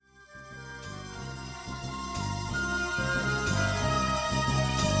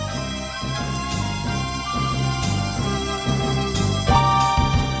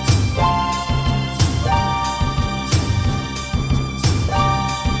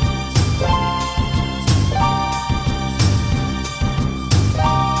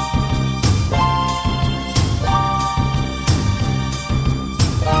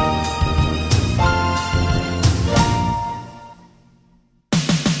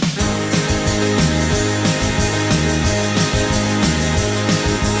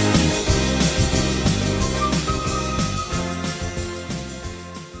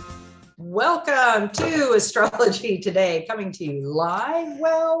Welcome to Astrology Today, coming to you live,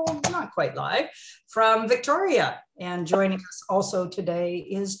 well, not quite live, from Victoria. And joining us also today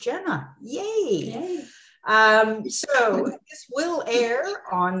is Jenna. Yay! Yay. So this will air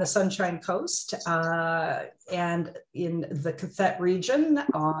on the Sunshine Coast and in the Cathet region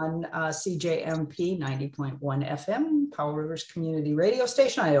on CJMP 90.1 FM, Powell River's community radio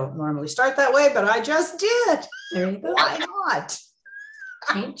station. I don't normally start that way, but I just did. There you go. Why not?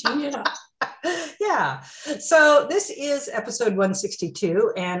 Change it up. Yeah. So this is episode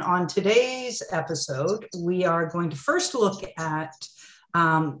 162. And on today's episode, we are going to first look at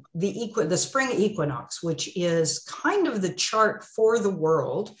the spring equinox, which is kind of the chart for the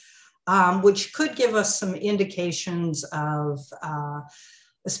world, which could give us some indications of,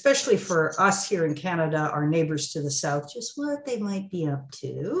 especially for us here in Canada, our neighbors to the south, just what they might be up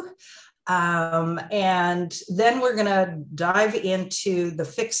to. And then we're going to dive into the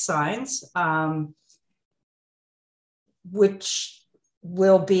fixed signs, which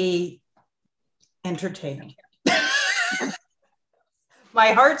will be entertaining.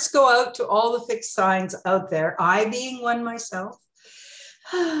 My hearts go out to all the fixed signs out there, I being one myself.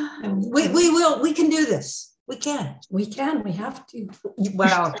 We can do this. We can, we have to.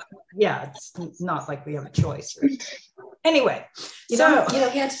 Well, yeah, it's not like we have a choice. Anyway, you don't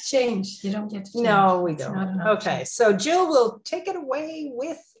get to change. You don't get to change. No, we don't. Okay, so Jill will take it away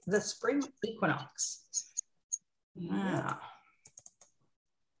with the spring equinox. Yeah.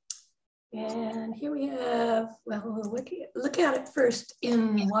 And here we have, well, we'll look at it first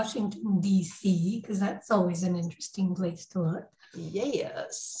in Washington, D.C., because that's always an interesting place to look.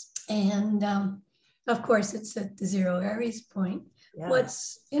 Yes. And of course, it's at the zero Aries point. Yeah.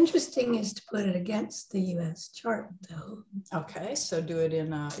 What's interesting is to put it against the U.S. chart, though. Okay, so do it in,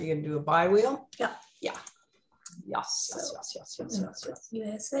 you're going to do a bi-wheel? Yeah. Yeah. Yes.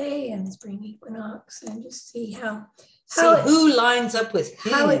 USA and spring equinox, and just see who lines up with who.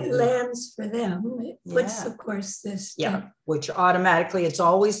 How it lands for them. It puts, of course, this. Yeah, which automatically, it's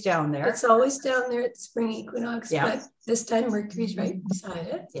always down there. It's always down there at the spring equinox, but this time Mercury's right beside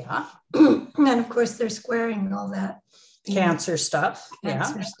it. Yeah. And of course, they're squaring all that. Cancer stuff.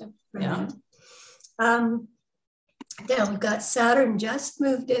 Stuff. Yeah. Yeah, we've got Saturn just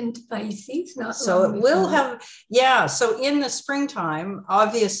moved into Pisces. So it will have, so in the springtime,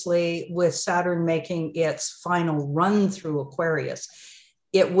 obviously with Saturn making its final run through Aquarius,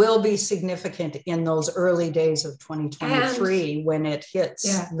 it will be significant in those early days of 2023 when it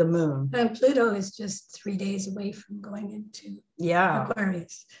hits the moon. And Pluto is just 3 days away from going into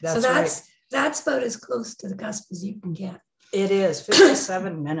Aquarius. That's about as close to the cusp as you can get. It is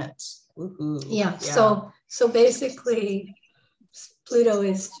 57 minutes. Woo-hoo. Yeah. So basically, Pluto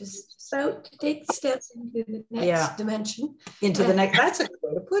is just about to take steps into the next dimension. The next. That's a good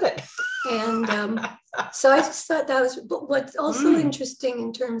way to put it. And so I just thought that was. But what's also interesting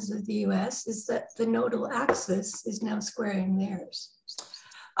in terms of the U.S. is that the nodal axis is now squaring theirs.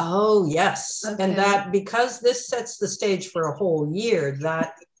 Oh yes, and that because this sets the stage for a whole year.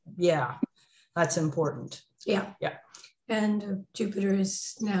 That's important. Yeah. And Jupiter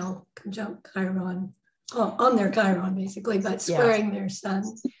is now conjunct Chiron, on their Chiron basically, but squaring their Sun.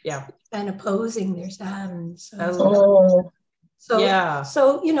 Yeah. And opposing their Saturn. So that's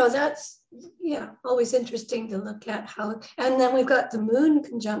always interesting to look at how. And then we've got the Moon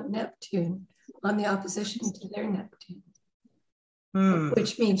conjunct Neptune on the opposition to their Neptune,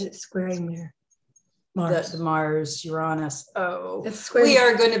 which means it's squaring their Mars. The Mars, Uranus. Oh, we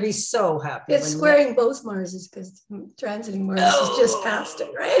are going to be so happy. It's squaring both Marses because transiting Mars is just past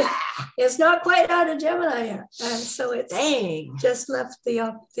it, right? It's not quite out of Gemini yet. And so it's just left the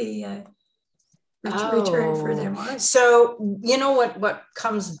return for their Mars. So, you know what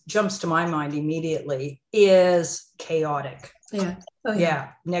jumps to my mind immediately is chaotic. Yeah. Oh,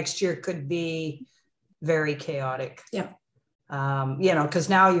 yeah. Next year could be very chaotic. Yeah. Because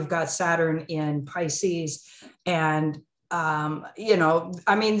now you've got Saturn in Pisces and, and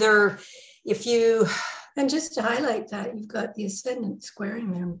just to highlight that, you've got the ascendant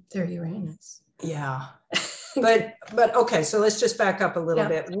squaring their Uranus. Yeah. But okay, so let's just back up a little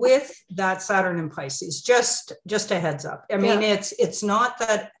bit with that Saturn in Pisces, just a heads up. I mean, it's not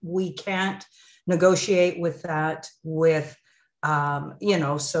that we can't negotiate with that with,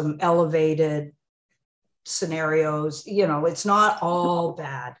 some elevated scenarios, it's not all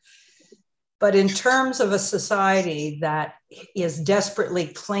bad, but in terms of a society that is desperately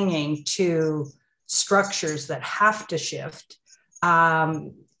clinging to structures that have to shift,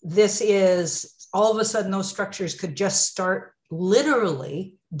 this is all of a sudden those structures could just start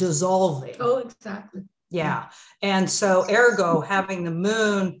literally dissolving. Oh, exactly. Yeah. And so ergo having the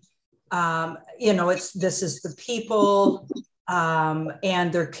moon you know, this is the people,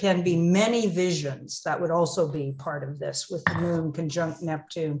 and there can be many visions that would also be part of this with the moon conjunct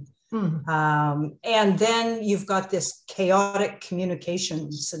Neptune. And then you've got this chaotic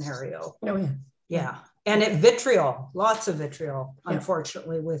communication scenario. Oh, yeah. Yeah. And vitriol, lots of vitriol,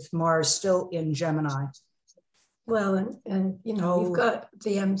 unfortunately, with Mars still in Gemini. Well, and you know, you've got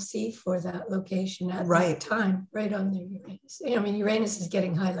the MC for that location at that time, right on the Uranus. I mean, Uranus is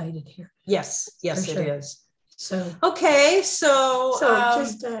getting highlighted here. Yes, yes, it is. So okay, so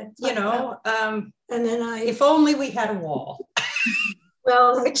just you know, and then if only we had a wall.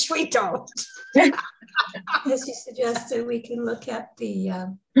 Well, which we don't. As you suggested, we can look at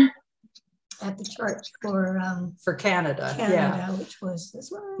the chart for Canada, which was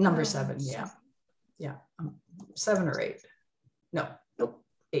this one, number 7, yeah, 7 or 8, no, nope,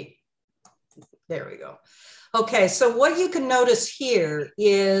 8. There we go. Okay, so what you can notice here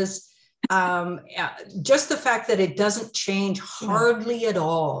is just the fact that it doesn't change hardly at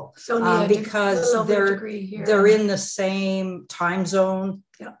all, because they're in the same time zone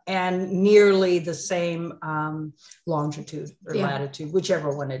and nearly the same longitude or latitude,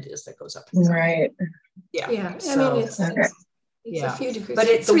 whichever one it is that goes up. Right. Yeah. So, I mean, it's a few degrees, but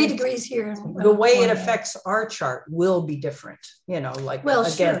it's 3 degrees here. The way it affects our chart will be different, you know, like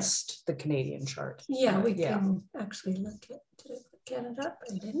against the Canadian chart. Yeah, we can actually look at Canada.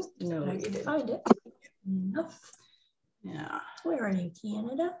 I didn't. No, I can find it. Enough. Yeah. Where are you,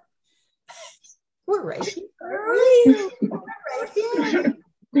 Canada? We're right here. Where are you? We're right here.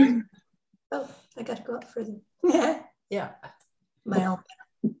 Oh, I got to go up further. Yeah. Mile.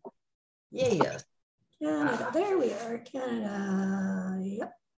 Yeah. Canada. There we are. Canada.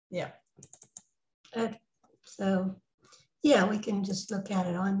 Yep. Yeah. So, yeah, we can just look at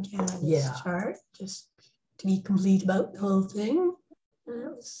it on Canada's chart, just to be complete about the whole thing.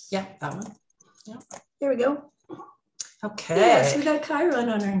 That one. Yeah. There we go. Okay. Yeah, so we got Chiron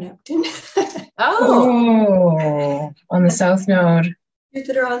on our Neptune. Oh, on the south node.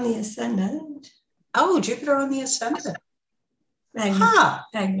 Jupiter on the ascendant. Oh, Jupiter on the ascendant.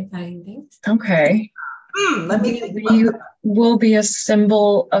 Magnifying things. Okay. Let me think. We will be a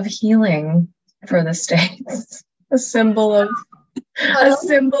symbol of healing for the states. A symbol of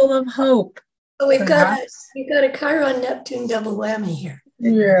hope. Oh, we've got a Chiron Neptune double whammy here.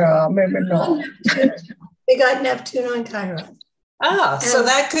 Yeah, maybe not. We got Neptune on Chiron. So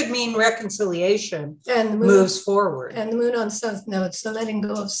that could mean reconciliation and the moon moves forward. And the moon on south node, so letting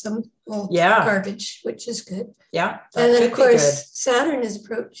go of some old garbage, which is good. Yeah. And then of course Saturn is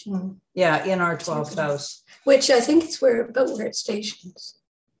approaching. Yeah, in our 12th house. Which I think it's about where it stations.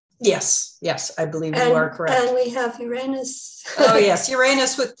 Yes, I believe you are correct. And we have Uranus. Oh yes,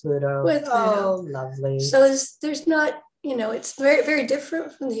 Uranus with Pluto. Oh, lovely. So there's not, you know, it's very, very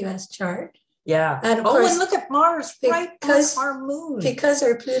different from the US chart. Yeah. And of course, and look at Mars, right on our moon. Because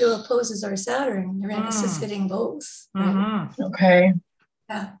our Pluto opposes our Saturn, Uranus is hitting both. Right? Okay.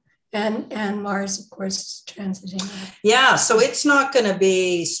 Yeah. And Mars, of course, transiting. Yeah, so it's not going to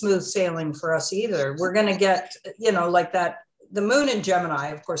be smooth sailing for us either. We're going to get, you know, like that. The moon in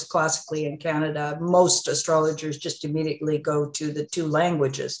Gemini, of course, classically in Canada, most astrologers just immediately go to the 2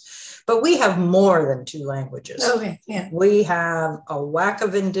 languages. But we have more than 2 languages. Okay, yeah. We have a whack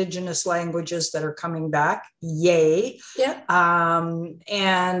of indigenous languages that are coming back. Yay. Yeah.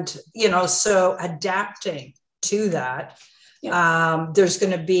 And, you know, so adapting to that, there's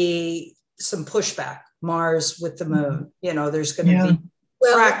going to be some pushback. Mars with the moon, you know, there's going to be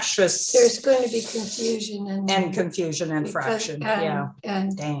fractious. There's going to be confusion and fraction.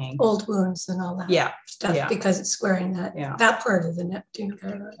 And dang, old wounds and all that stuff because it's squaring that part of the Neptune.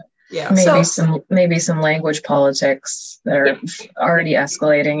 Yeah, maybe some language politics that are already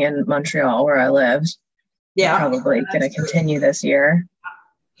escalating in Montreal where I lived. Yeah, probably going to continue this year.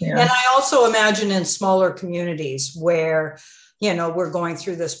 Yeah. And I also imagine in smaller communities where, you know, we're going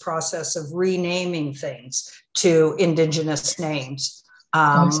through this process of renaming things to indigenous names.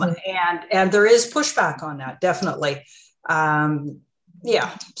 And there is pushback on that, definitely.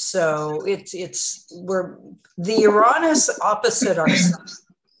 So we're the Uranus opposite ourselves,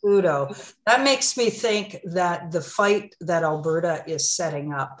 Pluto. That makes me think that the fight that Alberta is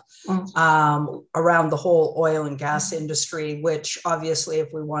setting up around the whole oil and gas industry, which obviously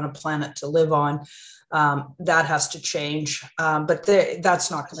if we want a planet to live on, that has to change. But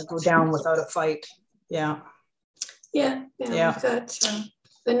that's not going to go down without a fight. Yeah. Yeah. We've got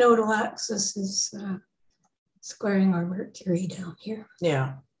the nodal axis is squaring our Mercury down here.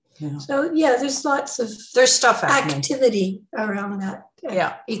 Yeah. So there's stuff happening. Activity around that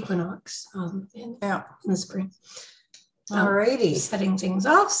equinox in the spring. All righty. Setting things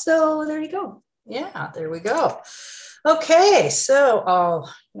off. So there you go. Yeah, there we go. Okay, so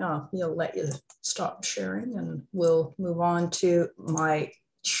I'll you'll let you stop sharing and we'll move on to my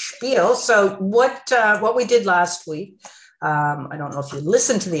spiel. So what we did last week, I don't know if you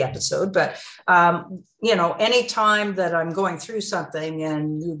listened to the episode, but anytime that I'm going through something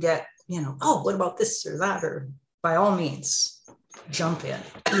and you get, oh, what about this or that, or by all means, jump in.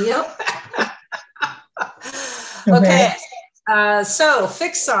 Yep. Okay. So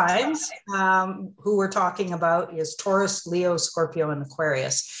fixed signs, who we're talking about is Taurus, Leo, Scorpio, and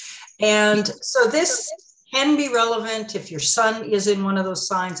Aquarius. And so this can be relevant if your sun is in one of those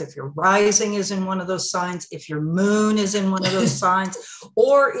signs, if your rising is in one of those signs, if your moon is in one of those signs,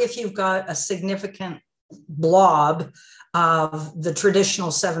 or if you've got a significant blob of the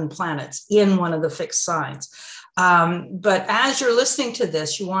traditional 7 planets in one of the fixed signs. But as you're listening to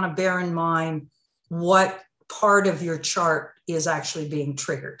this, you want to bear in mind what part of your chart is actually being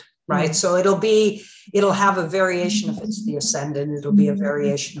triggered, right? So it'll have a variation if it's the ascendant, it'll be a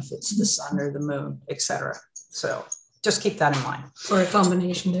variation if it's the sun or the moon, etc. So just keep that in mind. Or a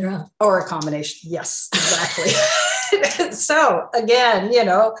combination thereof. Or a combination, yes, exactly. So again,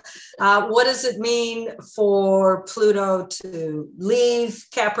 what does it mean for Pluto to leave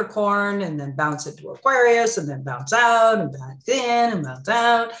Capricorn and then bounce into Aquarius and then bounce out and back in and bounce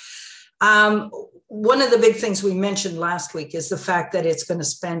out? One of the big things we mentioned last week is the fact that it's going to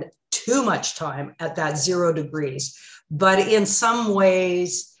spend too much time at that 0 degrees. But in some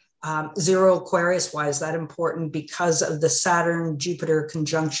ways, 0 Aquarius, why is that important? Because of the Saturn-Jupiter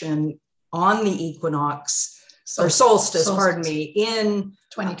conjunction on the equinox, or solstice, pardon me, in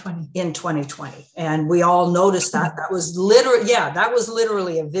 2020. In 2020. And we all noticed that. That was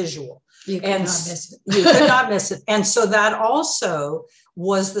literally a visual. You could not miss it. You could not miss it. And so that also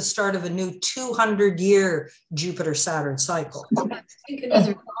was the start of a new 200-year Jupiter-Saturn cycle. I think another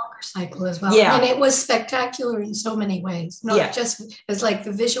longer cycle as well. Yeah. And it was spectacular in so many ways. Not just as like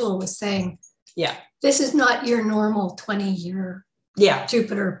the visual was saying, this is not your normal 20-year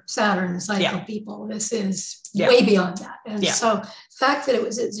Jupiter-Saturn cycle, people. This is way beyond that. And so the fact that it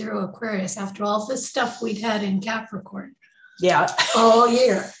was at 0 Aquarius after all this stuff we'd had in Capricorn all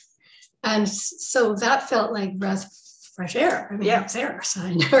year. And so that felt like fresh air. I mean, it's air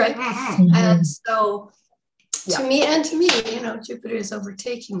sign, right? Mm-hmm. And so to me, Jupiter is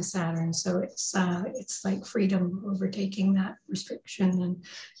overtaking Saturn. So it's like freedom overtaking that restriction.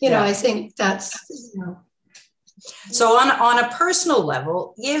 And, I think that's, So on a personal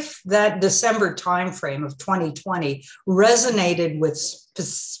level, if that December timeframe of 2020 resonated with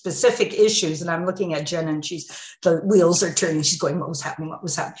specific issues, and I'm looking at Jenna and the wheels are turning, she's going, what was happening?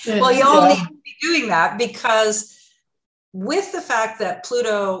 Yeah. Well, you all need to be doing that, because with the fact that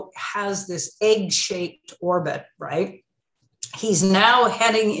Pluto has this egg-shaped orbit, right? He's now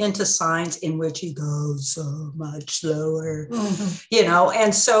heading into signs in which he goes so much slower,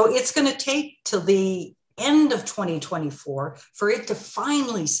 and so it's going to take till the end of 2024 for it to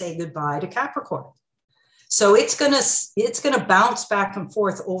finally say goodbye to Capricorn. So it's going to bounce back and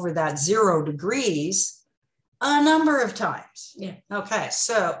forth over that 0 degrees a number of times. Yeah. Okay.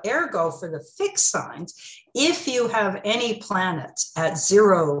 So ergo for the fixed signs, if you have any planets at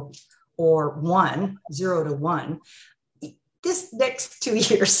 0 or 1, 0 to 1, this next 2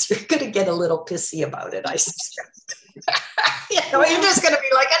 years, you're going to get a little pissy about it, I suspect. You're just going to be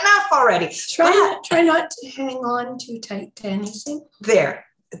like, enough already. Try not to hang on too tight to anything. There.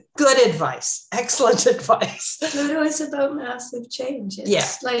 Good advice. Excellent advice. Pluto is about massive change.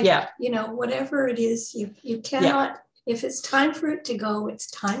 It's whatever it is, you cannot, if it's time for it to go, it's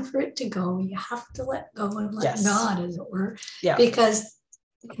time for it to go. You have to let go and let God, as it were. Yeah. Because,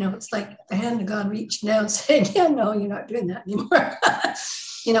 it's like the hand of God reaching down saying, no, you're not doing that anymore.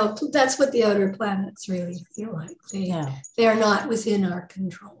 That's what the outer planets really feel like. They are not within our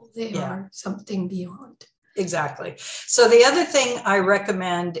control. They are something beyond. Exactly. So the other thing I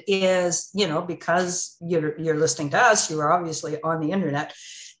recommend is, because you're listening to us, you are obviously on the internet,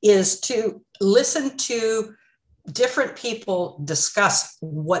 is to listen to different people discuss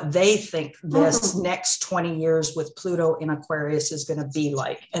what they think this next 20 years with Pluto in Aquarius is going to be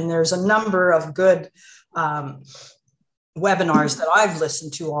like. And there's a number of good webinars that I've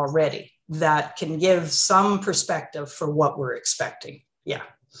listened to already that can give some perspective for what we're expecting. Yeah.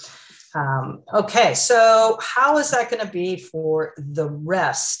 Okay, so how is that going to be for the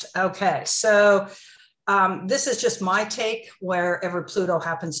rest? Okay, so this is just my take. Wherever Pluto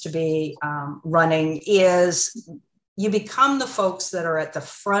happens to be running, is you become the folks that are at the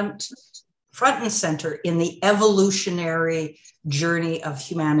front front and center in the evolutionary journey of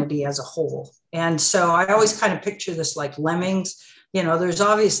humanity as a whole. And so I always kind of picture this like lemmings. You know, there's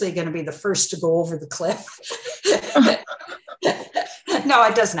obviously going to be the first to go over the cliff. No,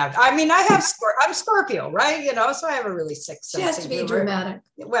 it doesn't have. I mean, I'm Scorpio, right? You know, so I have a really sick sense. She has to be dramatic.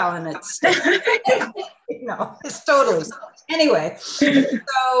 Well, and it's, it's totally. Anyway,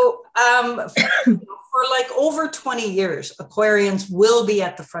 so for like over 20 years, Aquarians will be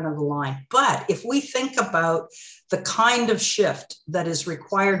at the front of the line. But if we think about the kind of shift that is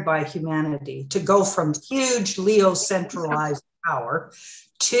required by humanity to go from huge Leo centralized power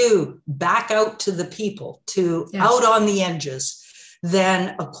to back out to the people, to out on the edges,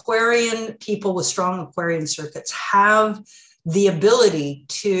 then Aquarian people with strong Aquarian circuits have the ability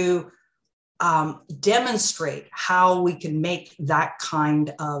to demonstrate how we can make that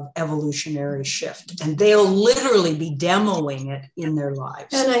kind of evolutionary shift. And they'll literally be demoing it in their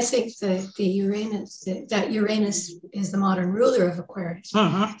lives. And I think that Uranus is the modern ruler of Aquarius,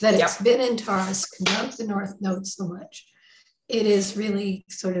 that it's been in Taurus, conjunct the North Node so much. It is really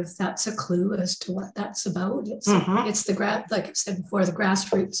sort of, that's a clue as to what that's about. It's the, like I said before, the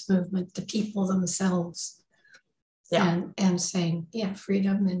grassroots movement, the people themselves, and saying,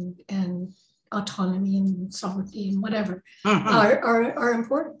 freedom and autonomy and sovereignty and whatever are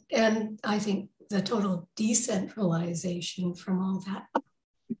important. And I think the total decentralization from all that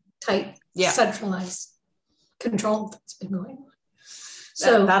tight, centralized control that's been going on.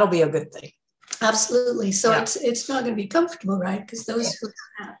 So that'll be a good thing. Absolutely. So it's not going to be comfortable, right? Because those who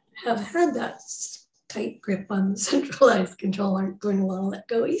have had that tight grip on centralized control aren't going to want to let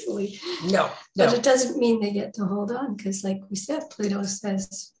go easily. No. But it doesn't mean they get to hold on, because like we said, Pluto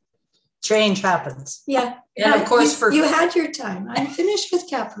says change happens. Yeah. And of course, you had your time. I'm finished with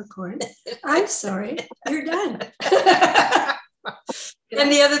Capricorn. I'm sorry. You're done. And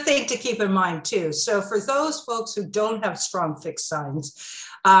the other thing to keep in mind too, so for those folks who don't have strong fixed signs,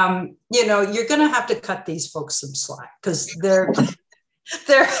 you know, you're going to have to cut these folks some slack, because they're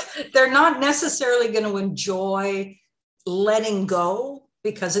not necessarily going to enjoy letting go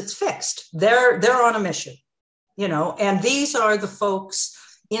because it's fixed. They're on a mission, you know, and these are the folks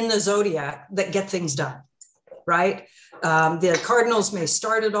in the zodiac that get things done, right? The cardinals may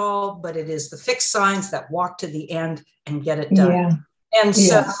start it all, but it is the fixed signs that walk to the end and get it done. Yeah. And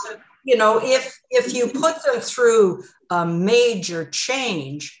so, you know, if you put them through a major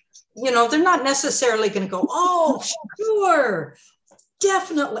change, you know, they're not necessarily going to go, oh, sure,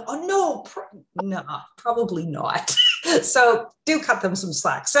 definitely. Oh, no, probably not. So do cut them some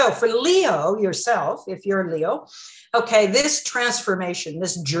slack. So for Leo yourself, if you're Leo, okay, this transformation,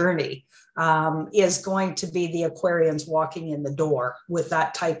 this journey is going to be the Aquarians walking in the door with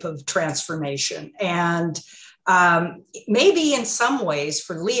that type of transformation. And maybe in some ways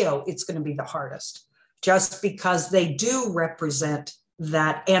for Leo, it's going to be the hardest, just because they do represent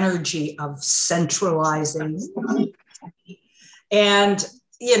that energy of centralizing. And,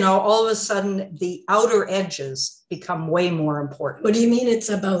 you know, all of a sudden the outer edges become way more important. What do you mean it's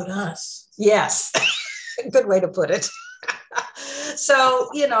about us? Yes, good way to put it. So,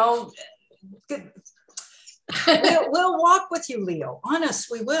 you know, we'll walk with you, Leo. Honest,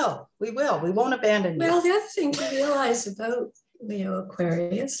 we will. We won't abandon you. Well, the other thing to realize about Leo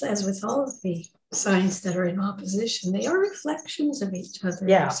Aquarius, as with all of the signs that are in opposition, they are reflections of each other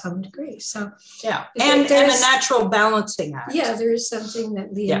to some degree. So and a natural balancing act. Yeah, there is something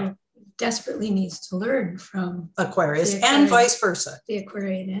that Leo desperately needs to learn from Aquarius, and vice versa. The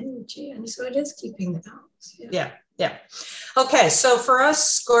Aquarian energy, and so it is keeping the balance. Yeah. Okay, so for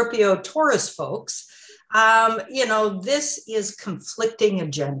us Scorpio Taurus folks, you know, this is conflicting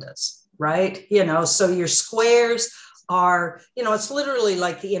agendas, right? You know, so your squares are, you know, it's literally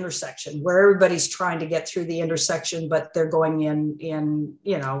like the intersection where everybody's trying to get through the intersection, but they're going in,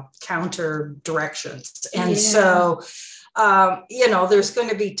 you know, counter directions. And so, you know, there's going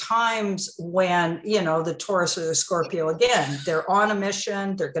to be times when, you know, the Taurus or the Scorpio, again, they're on a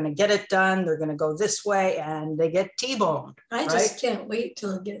mission, they're going to get it done, they're going to go this way, and they get T-boned. I just can't wait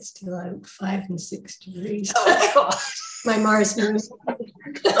till it gets to like 5 and 6 degrees. Oh, God. My Mars moves.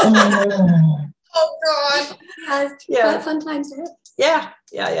 Oh God! Fun times ahead. Yeah.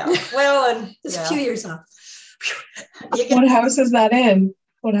 Well, and it's a few years off. What house is that in?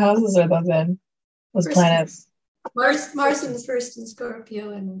 What houses are those in? Those planets. Mars in the first in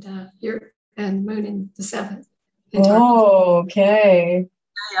Scorpio, and Moon in the 7th. Oh, okay.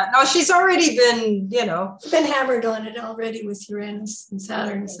 Yeah. No, she's already been, you know, been hammered on it already with Uranus and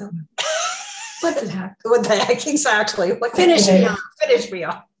Saturn. So what the heck? What the heck? Exactly. Finish me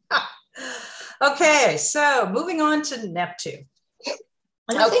off. Okay, so moving on to Neptune.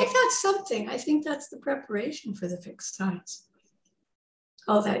 I think that's something. I think that's the preparation for the fixed signs.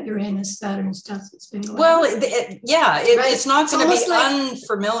 All that Uranus, Saturn stuff that's been going on. It's not going to be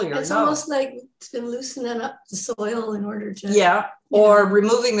unfamiliar. It's almost like it's been loosening up the soil in order to... Yeah, or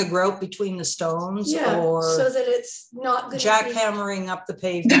removing the grout between the stones. Yeah, or so that it's not going jackhammering up the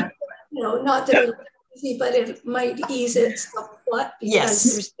pavement. Not that it's easy, but it might ease it somewhat.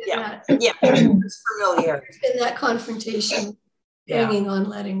 Yes, it's familiar. There's been that confrontation, hanging on,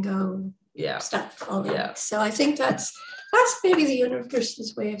 letting go, stuff. All that. So I think that's maybe the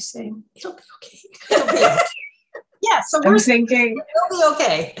universe's way of saying it'll be okay. So I'm thinking it'll be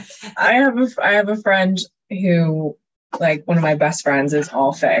okay. I have a friend who, like, one of my best friends is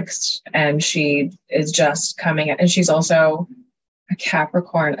all fixed, and she is just coming, and she's also a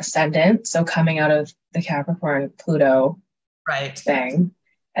Capricorn ascendant, so coming out of the Capricorn Pluto thing.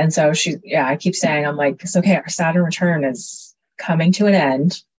 And so I keep saying, I'm like, it's okay, our Saturn return is coming to an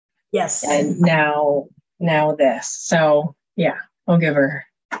end. Yes. And now this. So I'll give her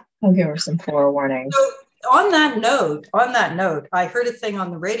some forewarning. So on that note, I heard a thing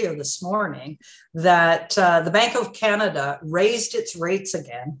on the radio this morning that the Bank of Canada raised its rates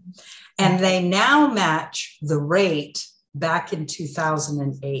again, and they now match the rate back in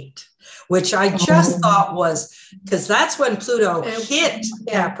 2008, which I just thought was, because that's when Pluto hit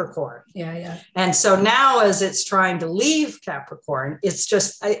Capricorn. Yeah. And so now, as it's trying to leave Capricorn, it's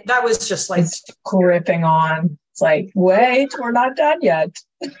just, that was just like it's gripping on. It's like, wait, we're not done yet.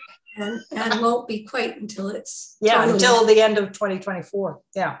 And won't be quite until it's until the end of 2024.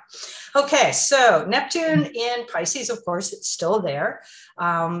 Okay, so Neptune in Pisces, of course, it's still there.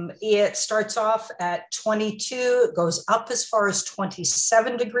 It starts off at 22, it goes up as far as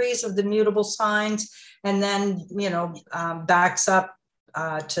 27 degrees of the mutable signs, and then backs up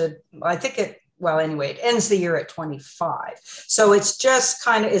to, I think it ends the year at 25. So it's just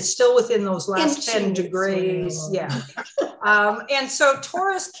it's still within those last 10 degrees. And so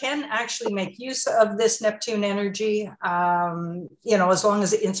Taurus can actually make use of this Neptune energy, as long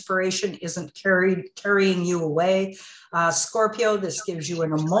as the inspiration isn't carrying you away. Scorpio, this gives you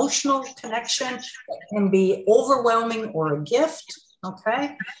an emotional connection that can be overwhelming or a gift.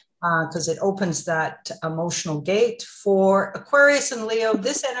 Okay. Because it opens that emotional gate. For Aquarius and Leo,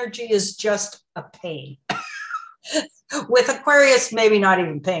 this energy is just a pain. With Aquarius, maybe not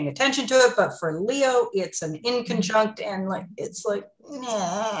even paying attention to it, but for Leo, it's an inconjunct, and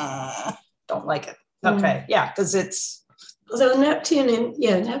don't like it. Okay, because it's... So Neptune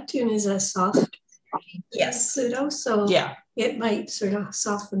is a soft Pluto, so it might sort of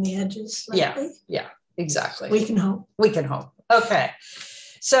soften the edges slightly. Yeah, exactly. We can hope. Okay.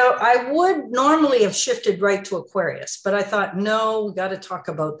 So I would normally have shifted right to Aquarius, but I thought, no, we got to talk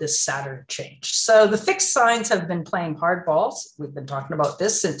about this Saturn change. So the fixed signs have been playing hardballs. We've been talking about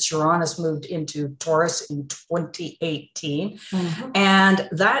this since Uranus moved into Taurus in 2018. Mm-hmm. And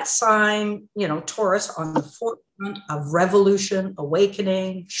that sign, Taurus, on the forefront of revolution,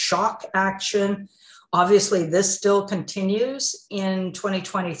 awakening, shock action. Obviously, this still continues in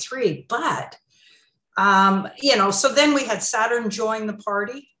 2023, but so then we had Saturn join the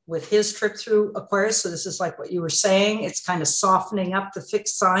party with his trip through Aquarius. So this is like what you were saying. It's kind of softening up the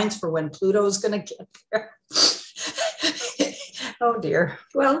fixed signs for when Pluto is going to get there. Oh dear.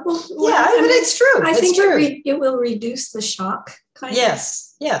 Well, but it's true. I think it will reduce the shock.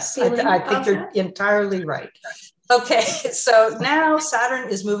 Yes. I think you're entirely right. Okay, so now Saturn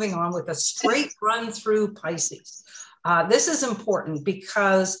is moving on with a straight run through Pisces. This is important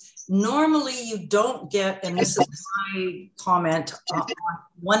because normally you don't get, and this is my comment on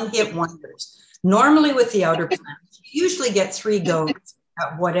one-hit wonders. Normally with the outer planets, you usually get 3 goes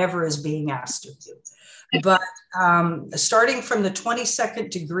at whatever is being asked of you. But starting from the 22nd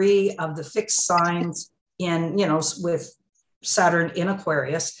degree of the fixed signs in, with Saturn in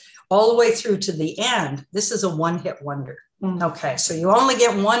Aquarius, all the way through to the end, this is a one-hit wonder. Okay, so you only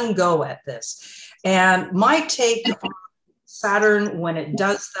get 1 go at this. And my take on Saturn, when it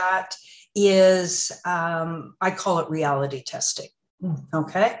does that, is I call it reality testing.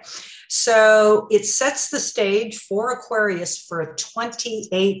 Okay, so it sets the stage for Aquarius for a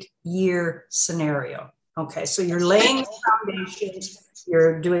 28-year scenario. Okay, so you're laying foundations,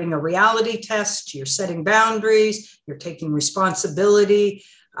 you're doing a reality test, you're setting boundaries, you're taking responsibility.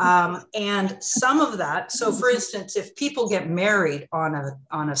 And some of that, so for instance, if people get married on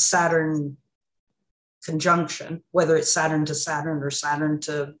a Saturn conjunction, whether it's Saturn to Saturn or Saturn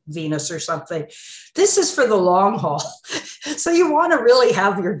to Venus or something. This is for the long haul. So you want to really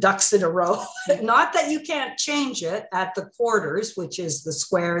have your ducks in a row. Not that you can't change it at the quarters, which is the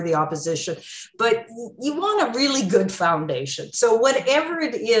square, the opposition, but you want a really good foundation. So whatever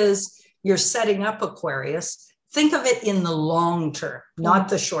it is you're setting up Aquarius, think of it in the long term, not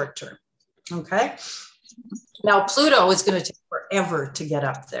the short term. Okay. Now Pluto is going to take forever to get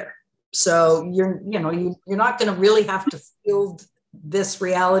up there. So you're not going to really have to field this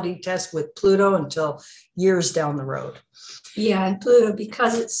reality test with Pluto until years down the road. Yeah, and Pluto,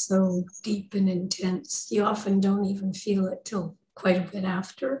 because it's so deep and intense, you often don't even feel it till quite a bit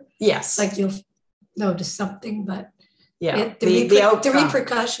after. Yes. Like you'll notice something, but yeah, the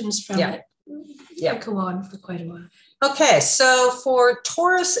repercussions from it go on for quite a while. Okay, so for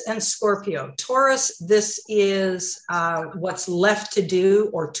Taurus and Scorpio, Taurus, this is what's left to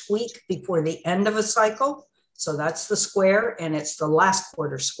do or tweak before the end of a cycle. So that's the square, and it's the last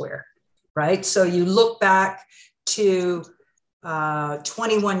quarter square, right? So you look back to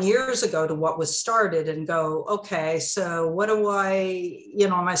 21 years ago to what was started and go, okay, so what do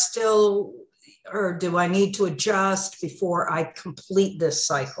am I still, or do I need to adjust before I complete this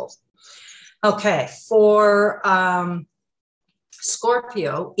cycle? Okay, for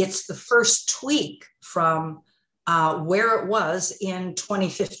Scorpio, it's the first tweak from where it was in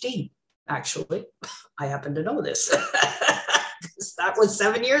 2015, actually. I happen to know this. That was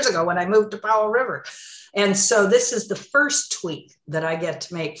 7 years ago when I moved to Powell River. And so this is the first tweak that I get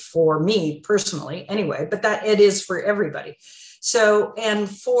to make for me personally anyway, but that it is for everybody. So, and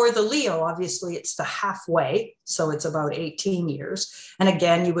for the Leo, obviously it's the halfway. So it's about 18 years. And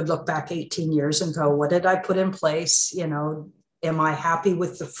again, you would look back 18 years and go, what did I put in place? Am I happy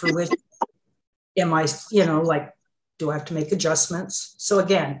with the fruition? Am I, do I have to make adjustments? So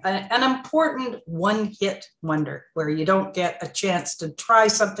again, an important one-hit wonder where you don't get a chance to try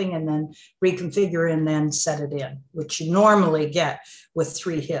something and then reconfigure and then set it in, which you normally get with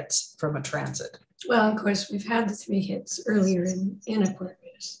 3 hits from a transit. Well, of course, we've had the 3 hits earlier in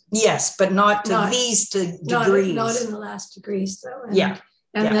Aquarius. Yes, but not these degrees. Not in the last degrees, though.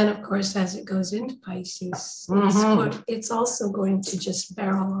 And then, of course, as it goes into Pisces, it's also going to just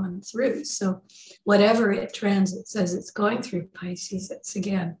barrel on through. So whatever it transits as it's going through Pisces, it's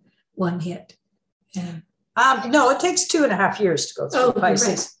again 1 hit. No, it takes 2.5 years to go through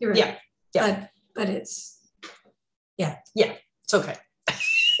Pisces. You're right. Yeah. But it's, it's okay.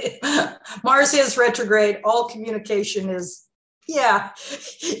 Mars is retrograde. All communication is,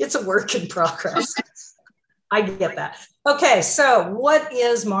 it's a work in progress. I get that. Okay, so what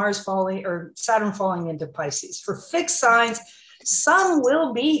is Mars falling or Saturn falling into Pisces? For fixed signs, some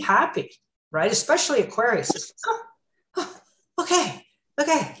will be happy, right? Especially Aquarius. Okay,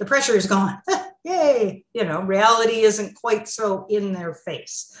 the pressure is gone. Yay. Reality isn't quite so in their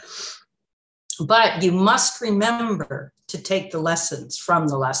face. But you must remember to take the lessons from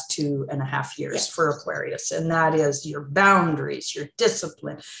the last 2.5 years for Aquarius. And that is your boundaries, your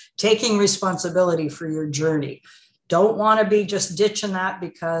discipline, taking responsibility for your journey. Don't want to be just ditching that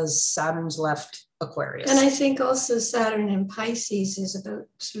because Saturn's left Aquarius. And I think also Saturn in Pisces is about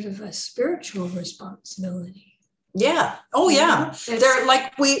sort of a spiritual responsibility. Yeah. Oh, yeah.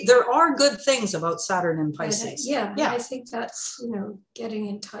 There are good things about Saturn and Pisces. I think that's, getting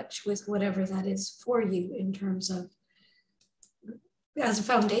in touch with whatever that is for you in terms of as a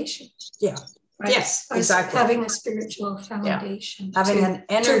foundation. Yeah. Right? Yes, exactly. Having a spiritual foundation. Having an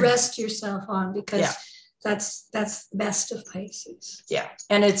energy to rest yourself on because that's the best of Pisces. Yeah.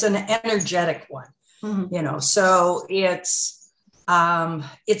 And it's an energetic one, so it's a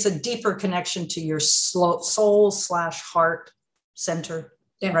deeper connection to your soul/heart center,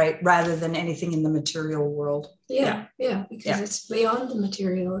 right? Rather than anything in the material world. Because it's beyond the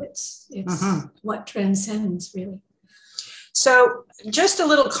material. It's what transcends really. So just a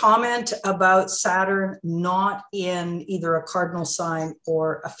little comment about Saturn not in either a cardinal sign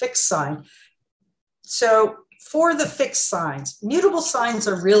or a fixed sign. So for the fixed signs, mutable signs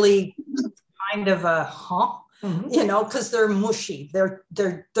are really kind of a because they're mushy. They're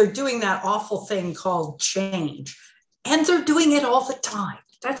doing that awful thing called change, and they're doing it all the time.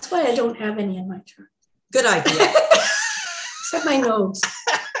 That's why I don't have any in my chart. Good idea. Except my nose.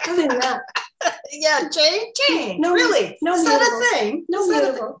 Other than that. Yeah, change. No, really? No, is that a thing? No,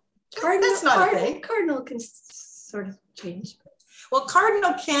 mutable. That's not a thing. Cardinal can sort of change. Well,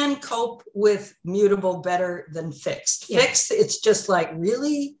 cardinal can cope with mutable better than fixed. Fixed, it's just like,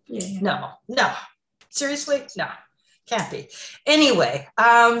 really? No. Seriously? No, can't be. Anyway,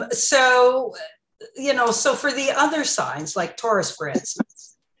 so for the other signs, like Taurus, for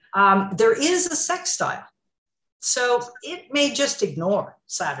instance, There is a sextile. So it may just ignore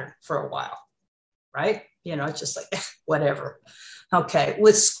Saturn for a while, right? It's just like, whatever. Okay,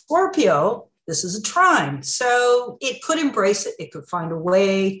 with Scorpio, this is a trine. So it could embrace it. It could find a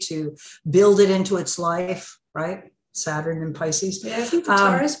way to build it into its life, right? Saturn and Pisces. Yeah, I think the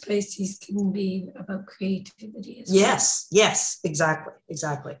Taurus Pisces can be about creativity as well. Yes,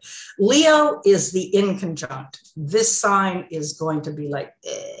 exactly. Leo is the inconjunct. This sign is going to be like,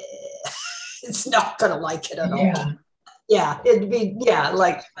 it's not going to like it at all. Yeah, it'd be,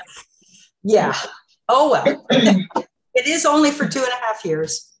 oh well. It is only for 2.5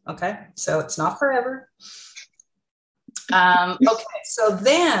 years. Okay, so it's not forever. Okay, so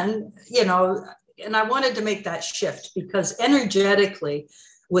then, and I wanted to make that shift because energetically,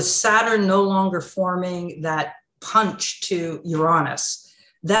 with Saturn no longer forming that punch to Uranus,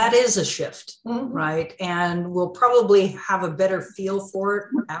 that is a shift, right? And we'll probably have a better feel for it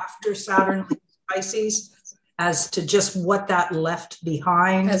after Saturn Pisces as to just what that left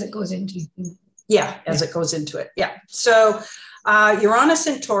behind. As it goes into it. Yeah. So Uranus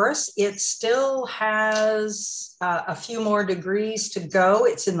in Taurus, it still has a few more degrees to go.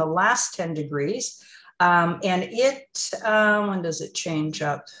 It's in the last 10 degrees. And it, when does it change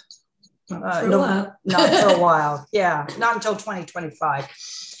up? For a while. Not for a while. Yeah, not until 2025.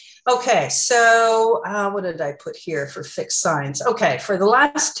 Okay, so what did I put here for fixed signs? Okay, for the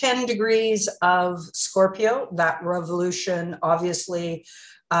last 10 degrees of Scorpio, that revolution obviously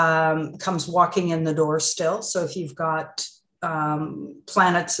comes walking in the door still. So if you've got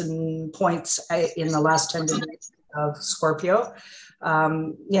planets and points in the last 10 degrees of Scorpio,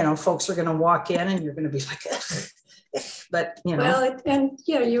 folks are going to walk in and you're going to be like, but Well, and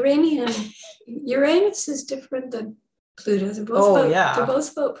Uranus is different than Pluto. They're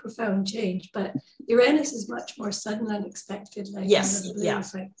both about profound change, but Uranus is much more sudden, unexpected. Like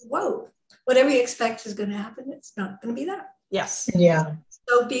It's like, whoa, whatever you expect is going to happen. It's not going to be that. Yes. Yeah.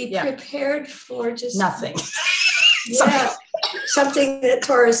 So be prepared for just nothing. Yeah. Something that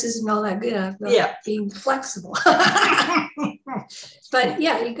Taurus isn't all that good at, being flexible. But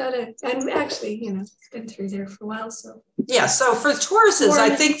yeah, you gotta, and actually, it's been through there for a while. So yeah, so for Tauruses,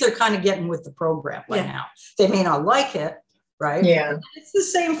 I think they're kind of getting with the program right now. They may not like it, right? Yeah. It's the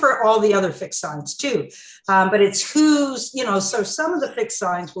same for all the other fixed signs too. But it's who's, so some of the fixed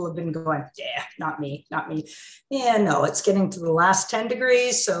signs will have been going, not me. Yeah, no, it's getting to the last 10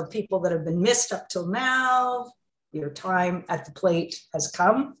 degrees. So people that have been missed up till now, your time at the plate has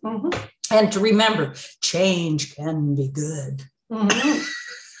come. And to remember, change can be good. I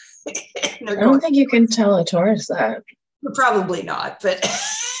don't think you can tell a Taurus that. Probably not, but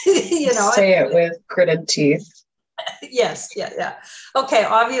say it with gritted teeth. Yes, yeah. Okay,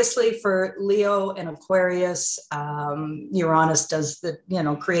 obviously for Leo and Aquarius, Uranus does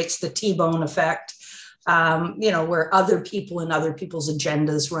creates the T-bone effect. Where other people and other people's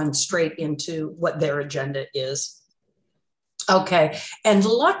agendas run straight into what their agenda is. Okay, and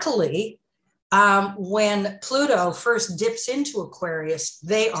luckily, when Pluto first dips into Aquarius,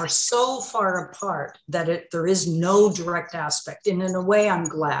 they are so far apart that there is no direct aspect. And in a way, I'm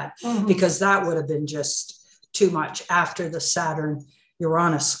glad, because that would have been just too much after the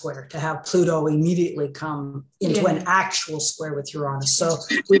Saturn-Uranus square to have Pluto immediately come into an actual square with Uranus. So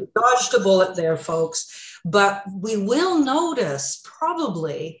we dodged a bullet there, folks. But we will notice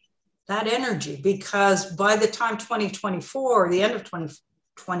probably that energy, because by the time 2024, the end of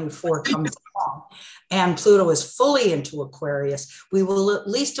 2024 comes along and Pluto is fully into Aquarius, we will at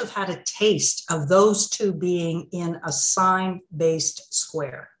least have had a taste of those two being in a sign-based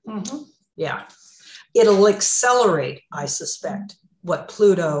square. Yeah. It'll accelerate, I suspect, what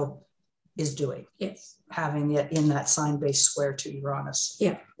Pluto is doing. Yes. Having it in that sign-based square to Uranus.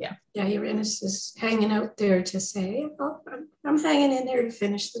 Yeah, Uranus is hanging out there to say, I'm hanging in there to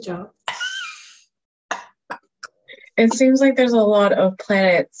finish the job. It seems like there's a lot of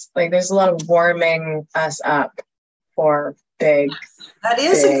planets, like there's a lot of warming us up for big. That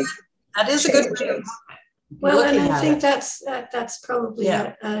is a good thing. Well, and I think that's probably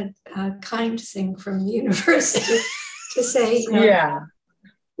a kind thing from the universe to say,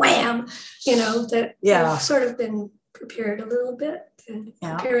 wham, that we've sort of been prepared a little bit and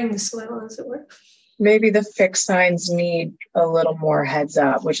preparing the soil, as it were. Maybe the fixed signs need a little more heads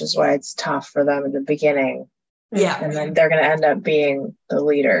up, which is why it's tough for them in the beginning. Yeah. And then they're going to end up being the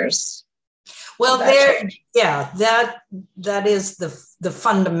leaders. Well, that is the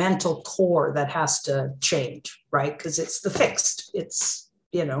fundamental core that has to change, right? Because it's the fixed. It's,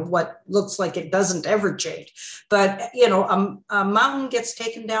 what looks like it doesn't ever change. But, a mountain gets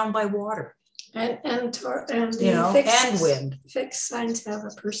taken down by water. And you know, and wind. Fixed signs have a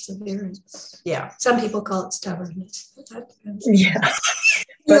perseverance. Yeah. Some people call it stubbornness. But that depends. Yeah.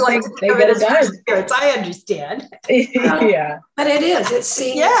 You But like they get it done. Perseverance. I understand. Yeah. But it is. It's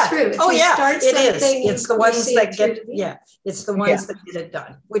seeing it through. If Oh you yeah. start It is. something, It's the ones that get. Yeah. It's the ones that get it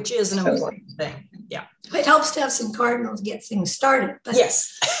done, which is an important thing. Yeah. It helps to have some cardinals get things started. But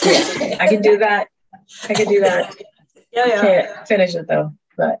Yes. Yeah. I can do that. Yeah. Can't finish it though.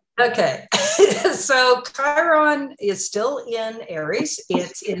 But okay. So Chiron is still in Aries.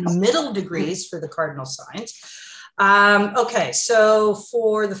 It's in middle degrees for the cardinal signs. Okay, so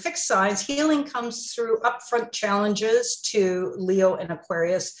for the fixed signs, healing comes through upfront challenges to Leo and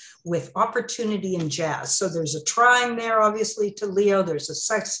Aquarius with opportunity and jazz. So there's a trine there, obviously, to Leo. There's a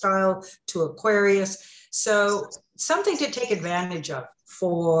sextile to Aquarius. So something to take advantage of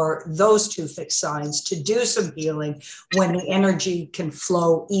for those two fixed signs to do some healing when the energy can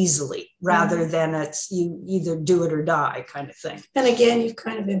flow easily rather than it's you either do it or die kind of thing. And again, you've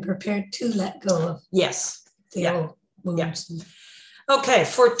kind of been prepared to let go of the old wounds. Yeah. Okay,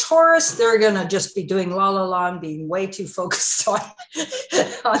 for Taurus, they're going to just be doing la la la and being way too focused on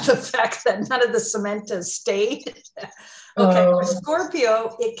the fact that none of the cement has stayed. Okay, for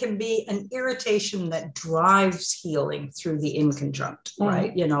Scorpio, it can be an irritation that drives healing through the inconjunct,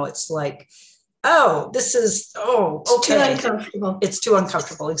 right? You know, it's like, this is, okay. Too uncomfortable. It's too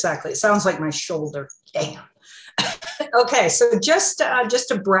uncomfortable, exactly. It sounds like my shoulder. Damn. Okay, so just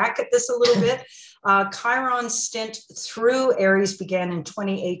to bracket this a little bit, Chiron's stint through Aries began in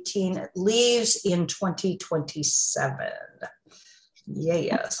 2018. It leaves in 2027.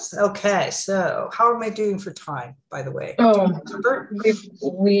 Yes. Okay. So how am I doing for time, by the way?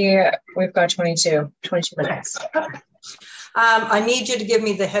 We've got 22 minutes. I need you to give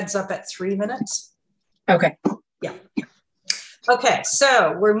me the heads up at 3 minutes. Okay. Yeah. Okay.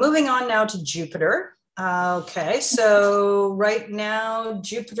 So we're moving on now to Jupiter. Okay. So right now,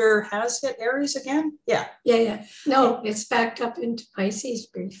 Jupiter has hit Aries again. Yeah. No, it's backed up into Pisces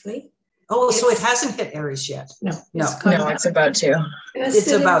briefly. So it hasn't hit Aries yet. No, it's about to.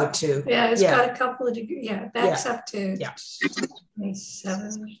 It's about to. Yeah, it's got a couple of degrees. Yeah, it backs up to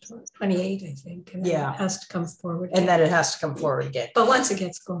 27, 28, I think. And then it has to come forward. And then it has to come forward again. But once it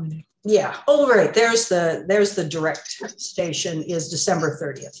gets going. Yeah. Oh, right. There's the direct station is December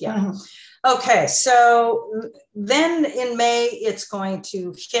 30th. Yeah. Mm-hmm. Okay. So then in May, it's going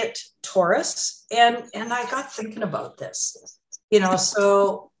to hit Taurus. And I got thinking about this,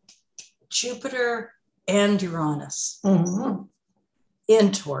 so Jupiter and Uranus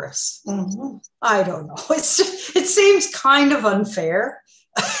in Taurus. I don't know. It seems kind of unfair,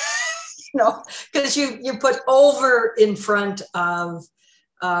 because you put over in front of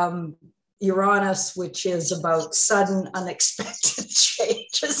Uranus, which is about sudden, unexpected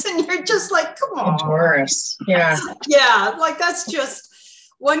changes, and you're just like, come on. Taurus. Yeah. Yeah, like that's just,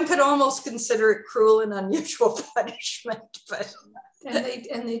 one could almost consider it cruel and unusual punishment, but.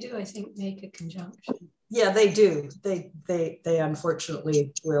 And they do, I think, make a conjunction. Yeah, they do. They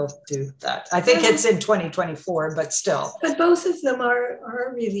unfortunately will do that. I think it's in 2024, but still. But both of them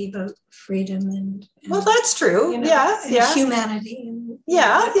are really about freedom and well, that's true. Yeah. Humanity. And,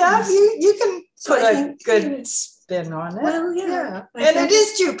 you can put a good spin on it. Well, yeah. And it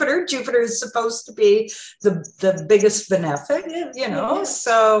is Jupiter. Jupiter is supposed to be the biggest benefic,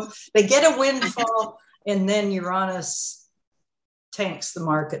 so they get a windfall, and then Uranus tanks the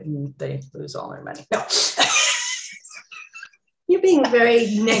market and they lose all their money. No. You're being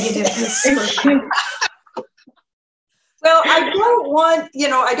very negative. Well, I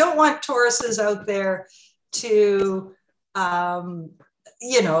don't want Tauruses out there to, I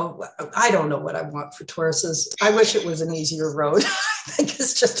don't know what I want for Tauruses. I wish it was an easier road. I think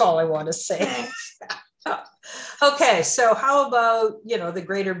it's just all I want to say. Okay, so how about, the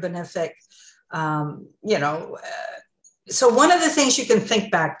greater benefic, so one of the things you can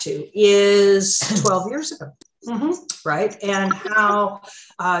think back to is 12 years ago, right? And how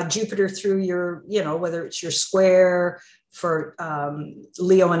Jupiter through your, whether it's your square for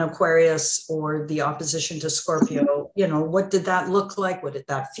Leo and Aquarius or the opposition to Scorpio, what did that look like? What did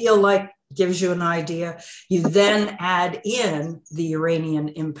that feel like? Gives you an idea. You then add in the Uranian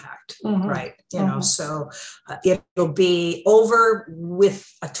impact, right? So it'll be over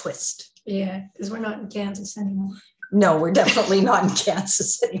with a twist. Yeah, because we're not in Kansas anymore. No, we're definitely not in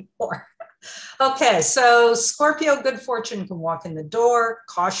Kansas anymore. Okay, so Scorpio, good fortune can walk in the door.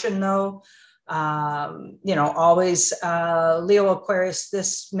 Caution, though. Always Leo, Aquarius,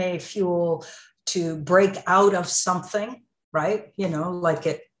 this may fuel to break out of something, right?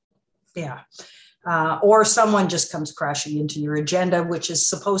 or someone just comes crashing into your agenda, which is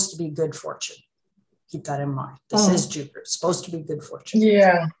supposed to be good fortune. Keep that in mind. This is Jupiter. It's supposed to be good fortune.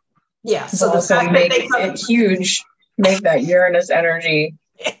 Yeah. Yeah. So the fact that they come, it huge, make that Uranus energy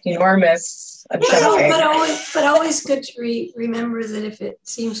enormous. But always good to remember that if it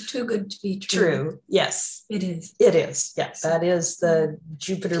seems too good to be true. Yes. It is. It is. Yes. That is the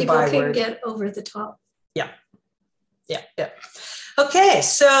Jupiter People byword. Can get over the top. Yeah. Yeah. Yeah. Okay,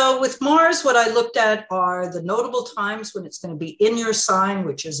 so with Mars, what I looked at are the notable times when it's going to be in your sign,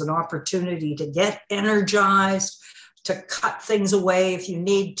 which is an opportunity to get energized, to cut things away if you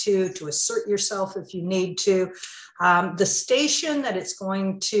need to assert yourself if you need to. The station that it's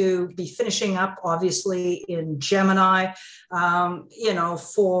going to be finishing up, obviously, in Gemini, you know,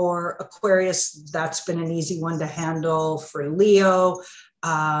 for Aquarius, that's been an easy one to handle. For Leo,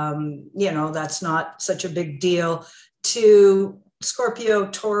 you know, that's not such a big deal. To Scorpio,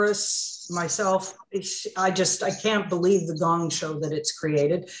 Taurus, myself, I can't believe the gong show that it's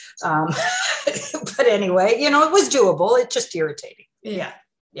created. But anyway, you know, it was doable. It's just irritating. Yeah.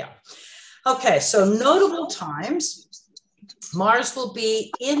 Yeah. Okay. So notable times. Mars will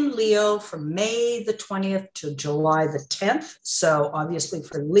be in Leo from May the 20th to July the 10th. So obviously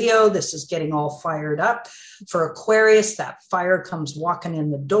for Leo, this is getting all fired up. For Aquarius, that fire comes walking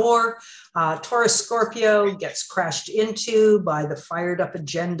in the door. Taurus, Scorpio gets crashed into by the fired up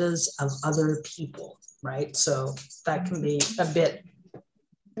agendas of other people, right? So that can be a bit,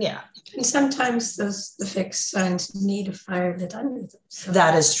 yeah. And sometimes the fixed signs need a fire lit under them. So,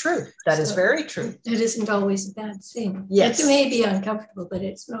 that is true. That is very true. It isn't always a bad thing. Yes. It may be uncomfortable, but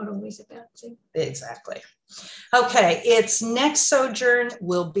it's not always a bad thing. Exactly. Okay, its next sojourn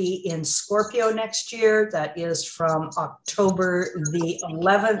will be in Scorpio next year. That is from October the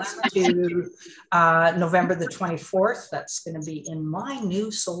 11th to November the 24th. That's going to be in my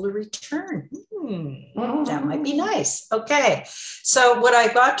new solar return. That might be nice. Okay, so what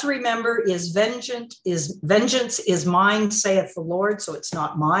I got to remember is vengeance is mine, saith the Lord. So it's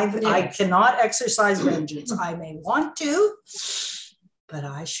not mine. Yes. I cannot exercise vengeance. I may want to, but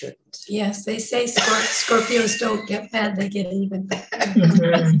I shouldn't. Yes, they say Scorpios don't get mad, they get even.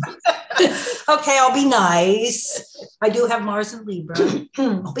 Okay, I'll be nice. I do have Mars and Libra.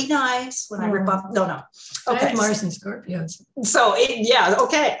 I'll be nice when I rip off. No. Okay. I have Mars and Scorpios. So, yeah,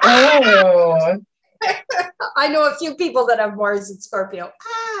 okay. Oh. I know a few people that have Mars and Scorpio.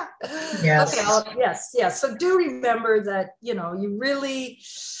 Yes. Okay, yes. So do remember that, you know, you really,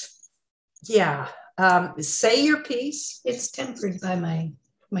 say your piece. It's tempered by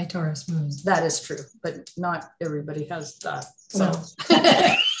my Taurus moon. That is true, but not everybody has that. So.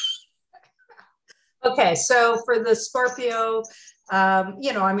 No. Okay, so for the Scorpio,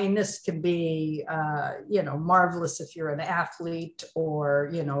 you know, I mean, this can be, you know, marvelous if you're an athlete, or,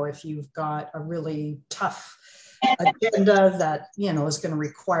 you know, if you've got a really tough agenda that, you know, is going to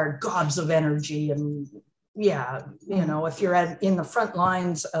require gobs of energy. And yeah, you know, if you're in the front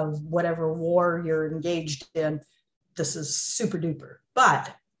lines of whatever war you're engaged in, this is super duper.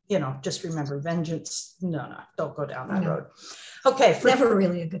 But, you know, just remember, vengeance, no, don't go down that road. Okay. Never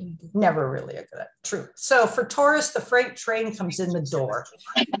really a good idea. Never really a good, true. So for Taurus, the freight train comes in the door.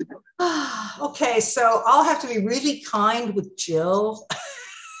 Okay, so I'll have to be really kind with Jill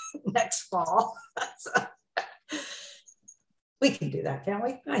next fall. We can do that, can't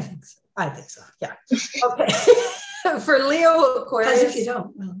we? I think so. I think so, yeah. Okay. For Leo, Aquarius. Because if you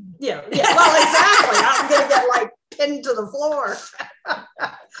don't. Well. Yeah, well, exactly. I'm going to get like pinned to the floor.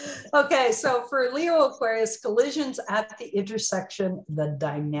 Okay, so for Leo, Aquarius, collisions at the intersection, the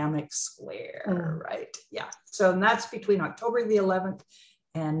dynamic square, right? Yeah, so and that's between October the 11th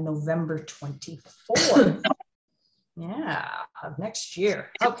and November 24th. Yeah, of next year.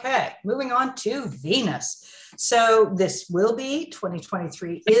 Okay, moving on to Venus. So this will be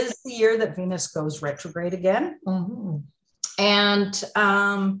 2023 is the year that Venus goes retrograde again. And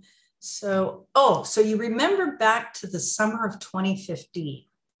so you remember back to the summer of 2015,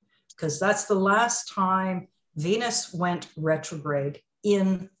 because that's the last time Venus went retrograde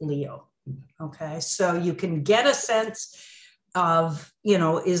in Leo. Okay, so you can get a sense of, you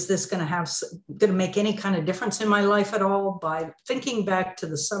know, is this going to make any kind of difference in my life at all, by thinking back to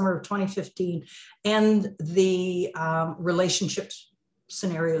the summer of 2015 and the relationships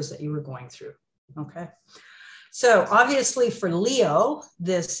scenarios that you were going through. Okay. So obviously for Leo,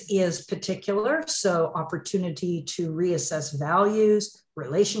 this is particular. So opportunity to reassess values,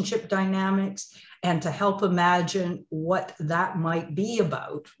 relationship dynamics, and to help imagine what that might be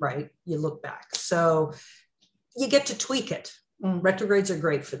about, right? You look back. So you get to tweak it. Retrogrades are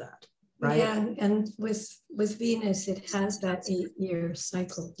great for that, right? Yeah, and with Venus, it has that 8-year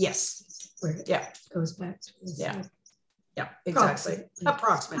cycle. Yes. where it goes back to. Yeah, exactly.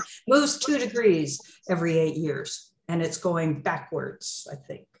 Approximate. Moves 2 degrees every 8 years, and it's going backwards, I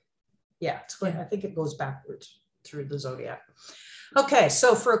think. Yeah, it's going, I think it goes backwards through the zodiac. Okay,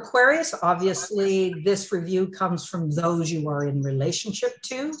 so for Aquarius, obviously this review comes from those you are in relationship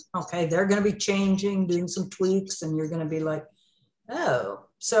to. Okay, they're going to be changing, doing some tweaks, and you're going to be like, oh.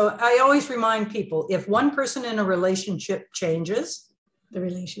 So I always remind people, if one person in a relationship changes, the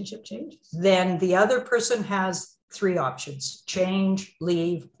relationship changes, then the other person has 3 options: change,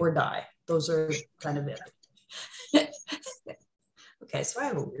 leave, or die. Those are kind of it. Okay, so I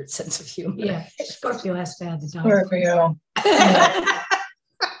have a weird sense of humor. Yeah, Scorpio has to have the dog. Scorpio.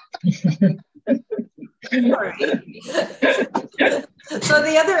 All right. So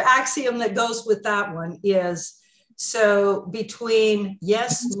the other axiom that goes with that one is, so between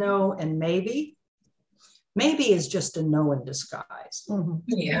yes, no, and maybe, maybe is just a no in disguise. Mm-hmm.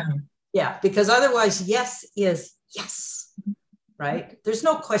 Yeah. Yeah, because otherwise yes is yes, right? There's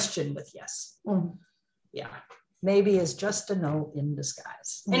no question with yes. Mm-hmm. Yeah. Maybe is just a no in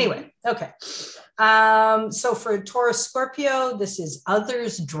disguise. Mm-hmm. Anyway, okay. So for Taurus Scorpio, this is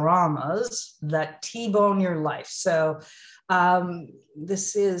others' dramas that T-bone your life. So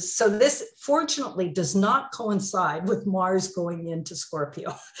this fortunately does not coincide with Mars going into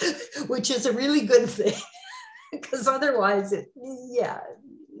Scorpio, which is a really good thing, because otherwise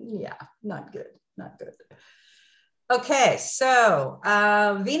not good. Okay, so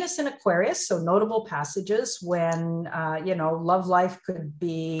Venus in Aquarius, so notable passages when, love life could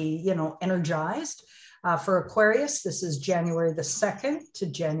be, energized. For Aquarius, this is January the 2nd to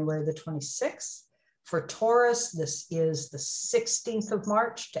January the 26th. For Taurus, this is the 16th of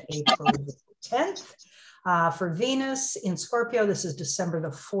March to April the 10th. For Venus in Scorpio, this is December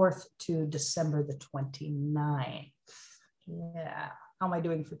the 4th to December the 29th. Yeah, how am I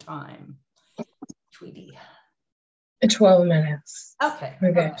doing for time, Tweety? 12 minutes. Okay.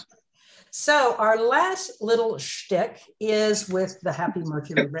 We're good. So our last little shtick is with the happy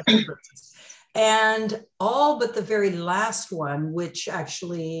Mercury retrogrades. And all but the very last one, which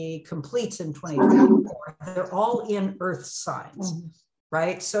actually completes in 2024, they're all in earth signs,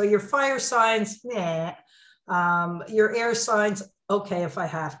 right? So your fire signs, your air signs, okay, if I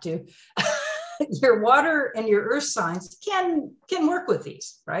have to. Your water and your earth signs can work with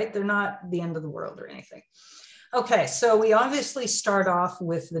these, right? They're not the end of the world or anything. Okay, so we obviously start off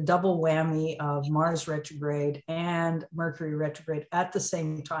with the double whammy of Mars retrograde and Mercury retrograde at the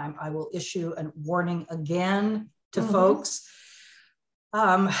same time. I will issue a warning again to folks.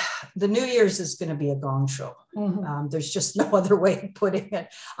 The New Year's is going to be a gong show. There's just no other way of putting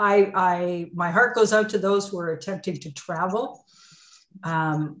it. My heart goes out to those who are attempting to travel.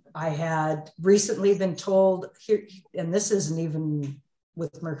 I had recently been told here, and this isn't even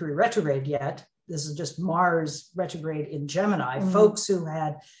with Mercury retrograde yet, this is just Mars retrograde in Gemini, folks who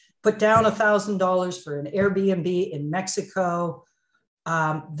had put down $1,000 for an Airbnb in Mexico.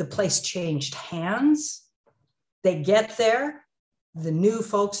 The place changed hands. They get there. The new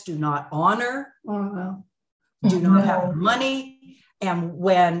folks do not honor, do not have money. And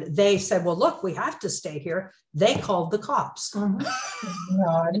when they said, well, look, we have to stay here, they called the cops.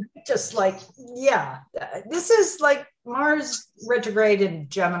 God. Just like, this is like Mars retrograde in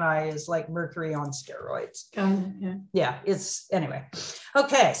Gemini is like Mercury on steroids. Yeah, it's anyway.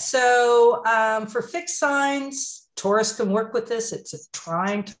 Okay, so for fixed signs, Taurus can work with this. It's a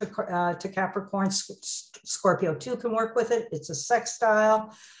trine to Capricorn. Scorpio 2 can work with it. It's a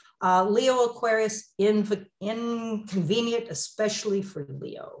sextile. Leo Aquarius, inconvenient, especially for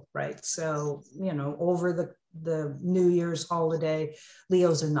Leo, right? So, over the New Year's holiday,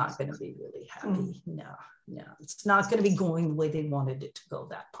 Leos are not going to be really happy. No, it's not going to be going the way they wanted it to go,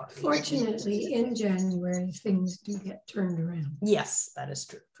 that part. Fortunately, in January, things do get turned around. Yes, that is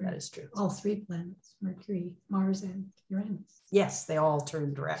true. That is true. All 3 planets, Mercury, Mars, and Uranus. Yes, they all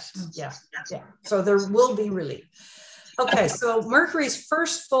turn direct. Yeah. So there will be relief. Okay, so Mercury's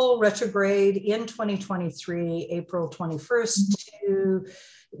first full retrograde in 2023, April 21st,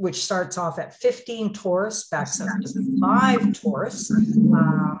 which starts off at 15 Taurus, backs up to 5 Taurus, that's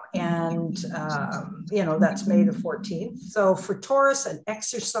May the 14th. So for Taurus, an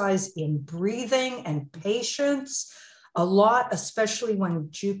exercise in breathing and patience, a lot, especially when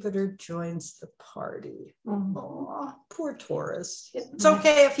Jupiter joins the party. Oh, poor Taurus. It's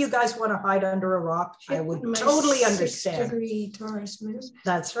okay if you guys want to hide under a rock. I would totally understand. 6-degree Taurus moon.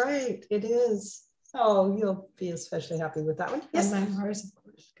 That's right. It is. Oh, you'll be especially happy with that one. Yes. And my Mars, of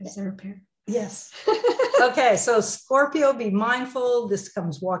course, because they're a pair. Yes. Okay, so Scorpio, be mindful. This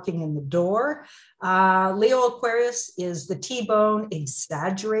comes walking in the door. Leo Aquarius is the T-bone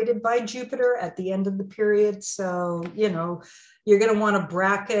exaggerated by Jupiter at the end of the period. So, you know, you're going to want to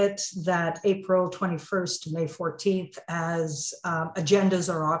bracket that April 21st to May 14th as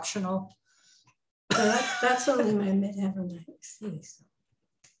agendas are optional. So that's only my midheaven I see.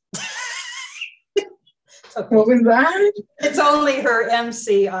 Okay. What was that? It's only her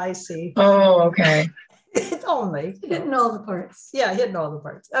MCIC. Oh, okay. It's only hitting all the parts. Yeah, hitting all the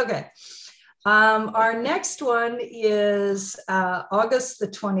parts. Okay. Our next one is August the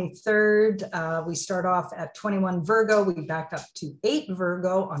 23rd. We start off at 21 Virgo. We back up to 8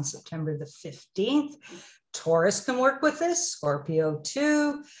 Virgo on September the 15th. Taurus can work with this, Scorpio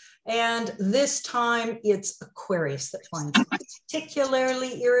too. And this time it's Aquarius that finds it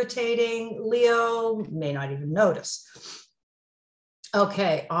particularly irritating. Leo may not even notice.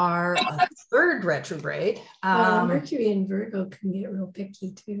 Okay, our third retrograde. Mercury in Virgo can get real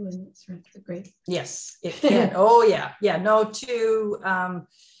picky too when it's retrograde. Yes, it can. Oh yeah, yeah. No, too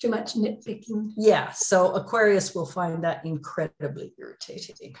much nitpicking. Yeah, so Aquarius will find that incredibly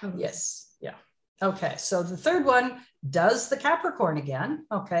irritating. Oh. Yes, yeah. Okay, so the third one does the Capricorn again.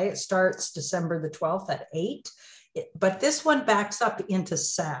 Okay, it starts December the 12th at 8, but this one backs up into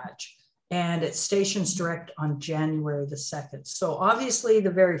Sag. And it stations direct on January the 2nd. So obviously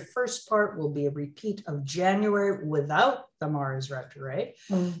the very first part will be a repeat of January without the Mars retrograde.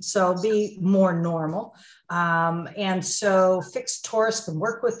 So be more normal. And so fixed Taurus can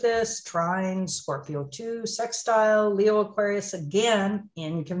work with this, trine, Scorpio 2, sextile, Leo Aquarius, again,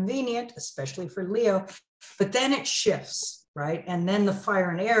 inconvenient, especially for Leo, but then it shifts, right? And then the fire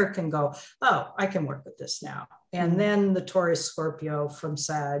and air can go, oh, I can work with this now. And then the Taurus Scorpio from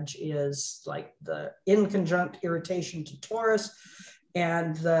Sag is like the in conjunct irritation to Taurus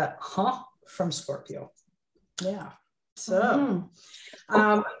and the from Scorpio. Yeah. So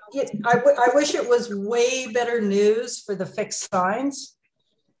I wish it was way better news for the fixed signs,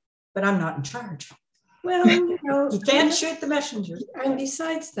 but I'm not in charge. Well, you know, you can't shoot the messenger. And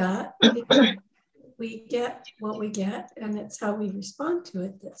besides that, we get what we get, and it's how we respond to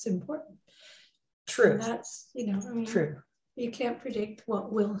it that's important. True. And that's, you know, I mean, true. You can't predict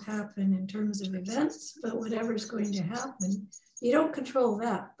what will happen in terms of events, but whatever's going to happen, you don't control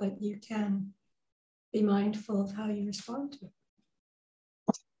that, but you can be mindful of how you respond to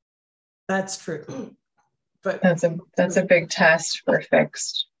it. That's true. But that's a big test for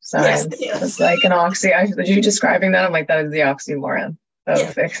fixed signs. Yes. It's like an you describing that, I'm like, that is the oxymoron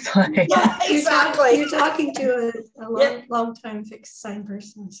of fixed sign. Yeah, exactly. You're talking to a long time fixed sign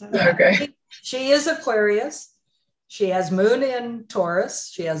person. So. Okay. She is Aquarius. She has Moon in Taurus.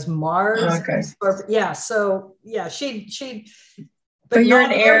 She has Mars. Okay. Yeah. So yeah, she. But you're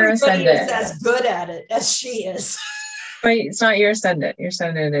an air ascendant. Is as good at it as she is. But it's not your ascendant. Your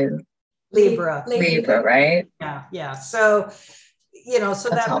ascendant is Libra. Libra, right? Yeah. Yeah. So. You know, so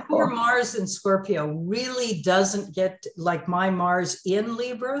that's that helpful. poor Mars in Scorpio really doesn't get, like my Mars in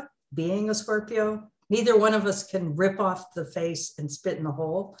Libra, being a Scorpio, neither one of us can rip off the face and spit in the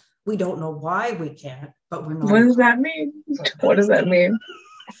hole. We don't know why we can't, but we're not. What does that mean? What does that mean?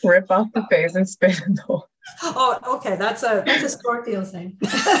 Rip off the face and spit in the hole. Oh, okay. That's a Scorpio thing.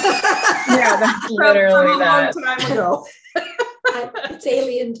 Yeah, that's literally from a long time ago. It's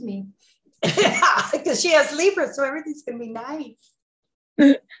alien to me. Yeah, because she has Libra, so everything's going to be nice.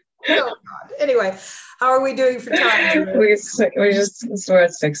 Oh God. Anyway, how are we doing for time? we we're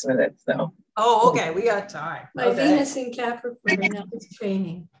at 6 minutes though. Oh, okay, we got time. My Venus in Capricorn, that was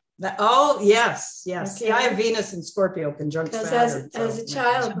training. Yes. Okay. See, I have Venus in Scorpio conjunct Saturn. As a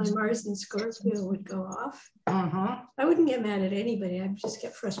child, my Mars in Scorpio would go off. I wouldn't get mad at anybody. I'd just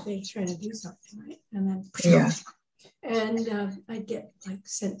get frustrated trying to do something, right? And then and I'd get like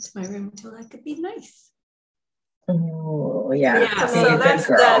sent to my room until I could be nice. Oh yeah. So that's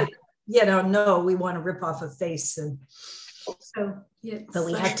that. You know, no, we want to rip off a face, and so but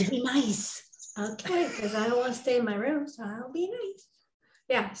we have to be nice. Okay, because I don't want to stay in my room, so I'll be nice.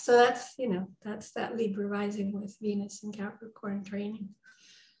 Yeah, so that's that's that Libra rising with Venus and Capricorn training.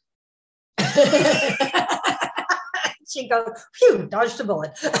 She goes, phew, dodged a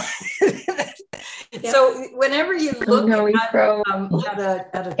bullet. So whenever you look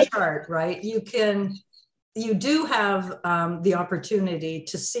at a chart, right, you do have the opportunity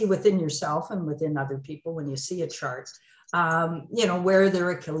to see within yourself and within other people when you see a chart, where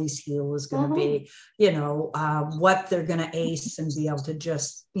their Achilles heel is going to be, what they're going to ace and be able to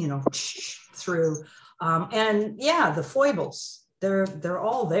just, through. The foibles, they're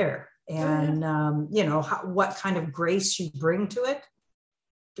all there. And, what kind of grace you bring to it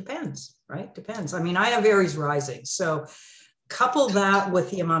depends, right? Depends. I mean, I have Aries rising. So couple that with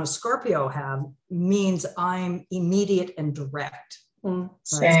the amount of Scorpio I have means I'm immediate and direct. Same.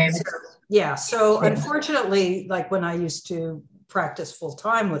 Right? So, yeah. So unfortunately, like when I used to practice full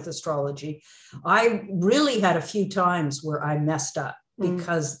time with astrology, I really had a few times where I messed up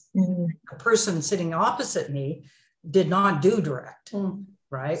because the person sitting opposite me did not do direct.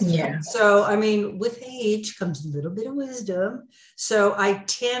 Right. Yeah. So, I mean, with age comes a little bit of wisdom. So I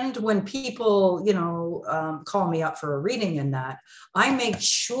tend, when people, you know, call me up for a reading in that, I make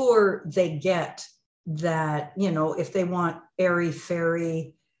sure they get that, you know, if they want airy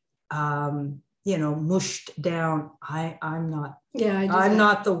fairy, you know, mushed down, I'm not. Yeah, I'm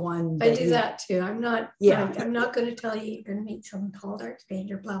not the one. I do that too. I'm not. Yeah. I'm not going to tell you you're going to meet someone called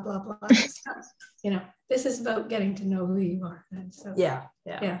Archangel, blah blah blah. You know, this is about getting to know who you are. And so yeah.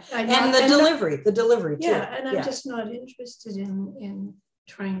 And the delivery too. Yeah, and I'm just not interested in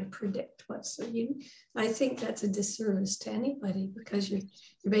trying to predict what's you. I think that's a disservice to anybody, because you're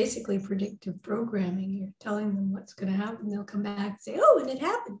basically predictive programming. You're telling them what's going to happen. They'll come back and say, "Oh, and it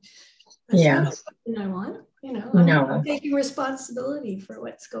happened." That's not something I want. You know, I'm taking responsibility for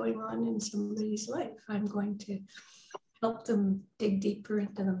what's going on in somebody's life. I'm going to help them dig deeper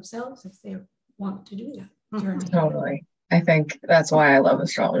into themselves if they want to do that journey. Totally. I think that's why I love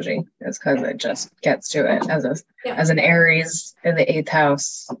astrology. It's because it just gets to it as an Aries in the 8th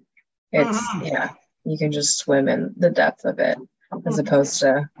house. It's you can just swim in the depth of it, as opposed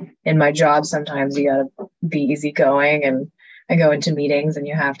to in my job. Sometimes you gotta be easygoing, and I go into meetings and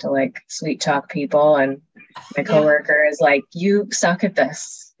you have to like sweet talk people, and my coworker is like, "You suck at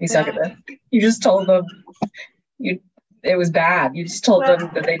this. You suck at this. You just told them it was bad. You just told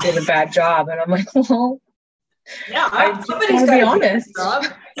them that they did a bad job." And I'm like, well, somebody's got to be honest.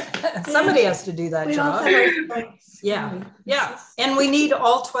 Somebody has to do that job. Yeah. And we need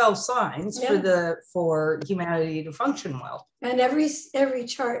all 12 signs for humanity to function well. And every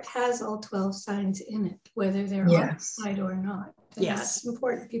chart has all 12 signs in it, whether they're occupied or not. And that's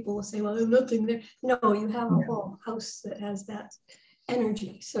important. People will say, well, there's nothing there. No, you have a whole house that has that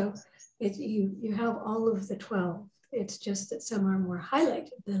energy. So you have all of the 12. It's just that some are more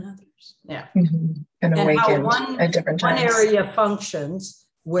highlighted than others. Yeah. And awakened at different times. One area functions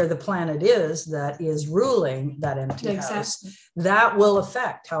where the planet is that is ruling that empty house. That will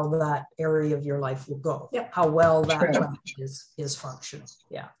affect how that area of your life will go. How well that planet is functioning.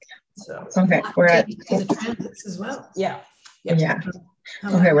 Yeah. So we're at the transits as well. Yeah.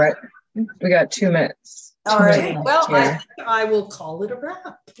 Okay, we got 2 minutes. All right. Well, I will call it a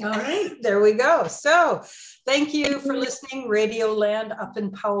wrap. All right. There we go. So thank you for listening. Radio Land up in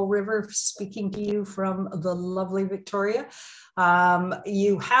Powell River, speaking to you from the lovely Victoria.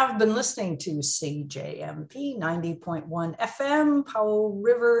 You have been listening to CJMP 90.1 FM, Powell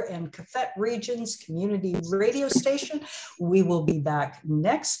River and Cathette Regions Community Radio Station. We will be back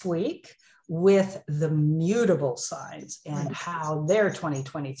next week with the mutable signs and how their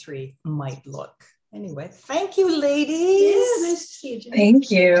 2023 might look. Anyway, thank you, ladies. Yeah, nice to see you, Jen.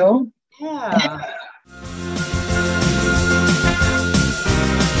 Thank you. Yeah.